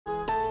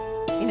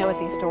You know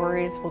what these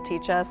stories will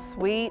teach us?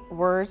 Sweet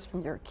words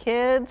from your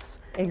kids.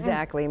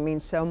 Exactly, it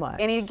means so much.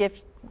 Any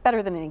gift,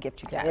 better than any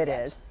gift you get. It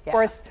is. Yeah. Of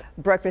course,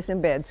 breakfast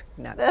in bed's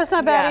not bad. That's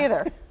not bad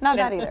either. Not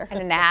bad either. And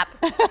a nap.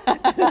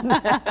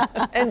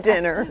 And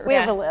dinner. We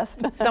have a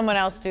list. Someone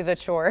else do the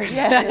chores.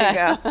 There you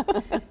go.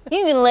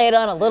 You can lay it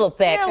on a little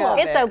thick. Yeah, a little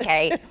It's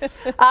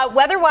bit. okay.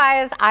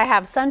 Weather-wise, I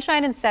have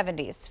sunshine and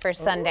 70s for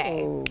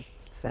Sunday. Ooh,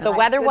 So sounds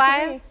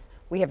weather-wise,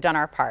 we have done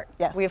our part.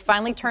 Yes. We have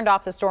finally turned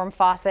off the storm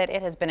faucet.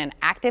 It has been an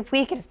active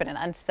week. It has been an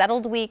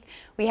unsettled week.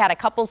 We had a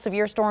couple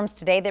severe storms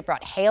today that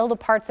brought hail to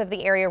parts of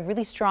the area,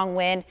 really strong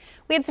wind.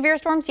 We had severe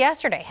storms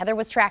yesterday. Heather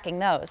was tracking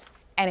those,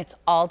 and it's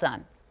all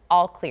done,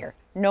 all clear.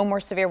 No more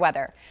severe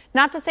weather.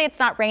 Not to say it's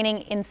not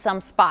raining in some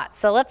spots.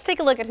 So let's take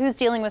a look at who's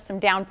dealing with some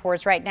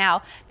downpours right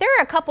now. There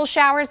are a couple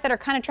showers that are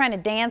kind of trying to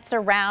dance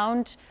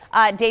around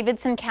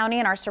Davidson County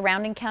and our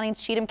surrounding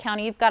counties. Cheatham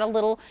County, you've got a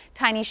little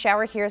tiny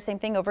shower here. Same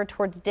thing over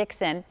towards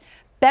Dixon.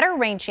 Better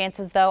rain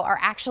chances, though, are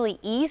actually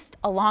east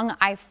along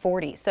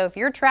I-40. So if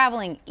you're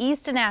traveling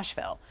east to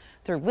Nashville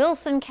through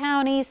Wilson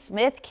County,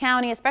 Smith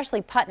County,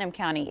 especially Putnam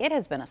County, it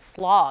has been a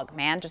slog,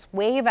 man. Just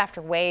wave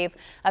after wave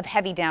of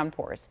heavy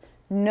downpours.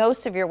 No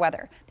severe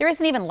weather. There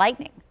isn't even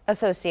lightning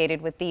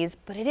associated with these,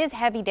 but it is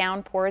heavy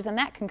downpours, and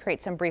that can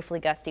create some briefly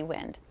gusty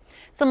wind.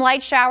 Some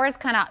light showers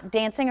kind of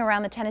dancing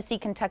around the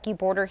Tennessee-Kentucky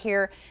border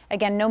here.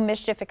 Again, no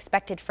mischief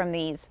expected from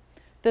these.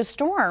 The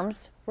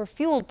storms were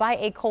fueled by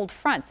a cold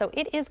front, so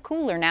it is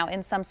cooler now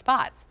in some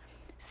spots.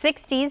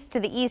 60s to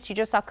the east, you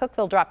just saw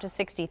Cookeville drop to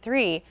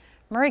 63.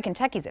 Murray,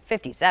 Kentucky's at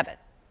 57.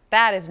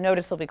 That is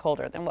noticeably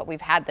colder than what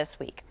we've had this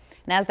week.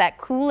 And as that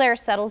cool air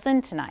settles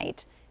in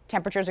tonight,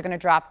 temperatures are going to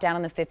drop down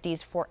in the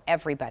 50s for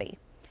everybody.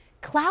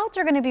 Clouds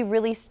are going to be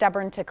really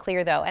stubborn to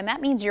clear, though, and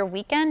that means your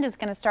weekend is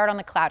going to start on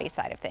the cloudy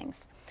side of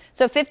things.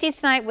 So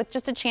 50s tonight with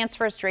just a chance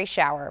for a stray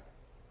shower.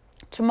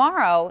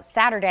 Tomorrow,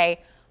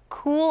 Saturday,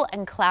 cool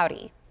and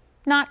cloudy.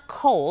 Not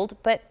cold,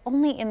 but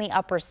only in the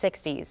upper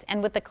 60s.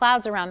 And with the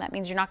clouds around, that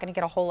means you're not going to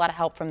get a whole lot of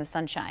help from the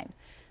sunshine.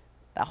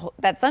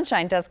 That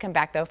sunshine does come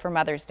back, though, for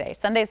Mother's Day.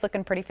 Sunday's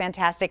looking pretty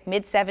fantastic.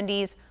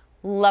 Mid-70s,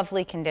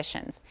 lovely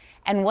conditions.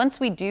 And once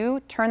we do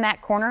turn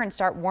that corner and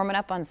start warming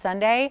up on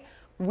Sunday,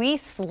 we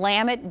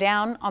slam it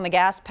down on the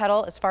gas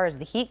pedal as far as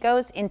the heat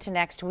goes into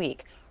next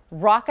week.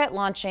 Rocket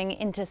launching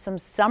into some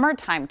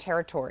summertime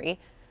territory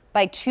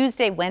by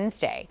Tuesday,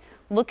 Wednesday.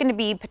 Looking to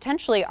be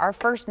potentially our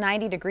first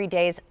 90-degree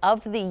days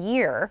of the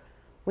year,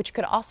 which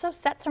could also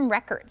set some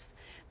records.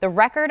 The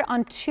record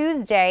on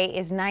Tuesday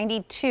is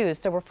 92,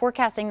 so we're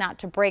forecasting not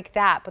to break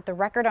that, but the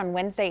record on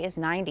Wednesday is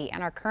 90,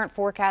 and our current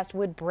forecast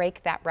would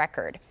break that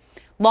record.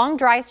 Long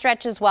dry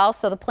stretch as well,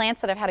 so the plants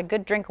that have had a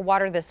good drink of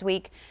water this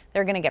week,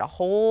 they're going to get a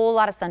whole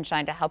lot of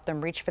sunshine to help them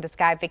reach for the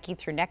sky, Vicki,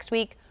 through next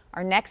week.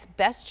 Our next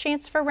best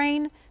chance for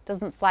rain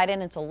doesn't slide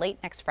in until late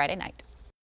next Friday night.